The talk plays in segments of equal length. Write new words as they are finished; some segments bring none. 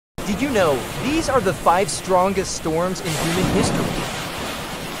Did you know these are the 5 strongest storms in human history?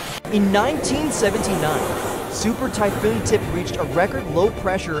 In 1979, Super Typhoon Tip reached a record low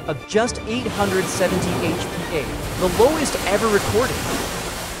pressure of just 870 HPA, the lowest ever recorded.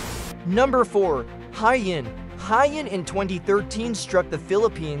 Number 4. Haiyan. Haiyan in 2013 struck the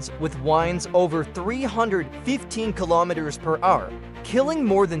Philippines with winds over 315 kilometers per hour, killing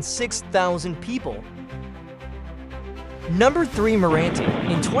more than 6,000 people. Number 3. Meranti.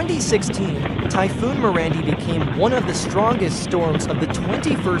 In 2016, Typhoon Meranti became one of the strongest storms of the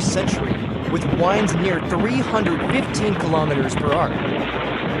 21st century, with winds near 315 kilometers per hour.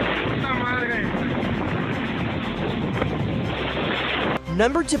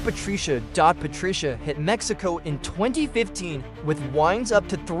 Number 2. Patricia. Patricia hit Mexico in 2015 with winds up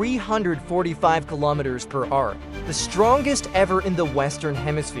to 345 kilometers per hour, the strongest ever in the Western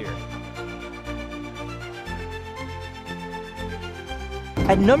Hemisphere.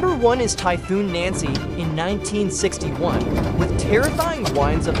 At number 1 is Typhoon Nancy in 1961, with terrifying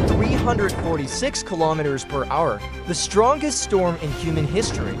winds of 346 kilometers per hour, the strongest storm in human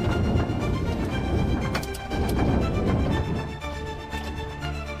history.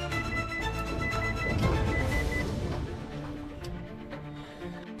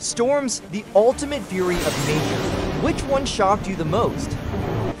 Storms, the ultimate fury of nature. Which one shocked you the most?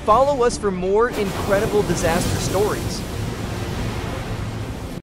 Follow us for more incredible disaster stories.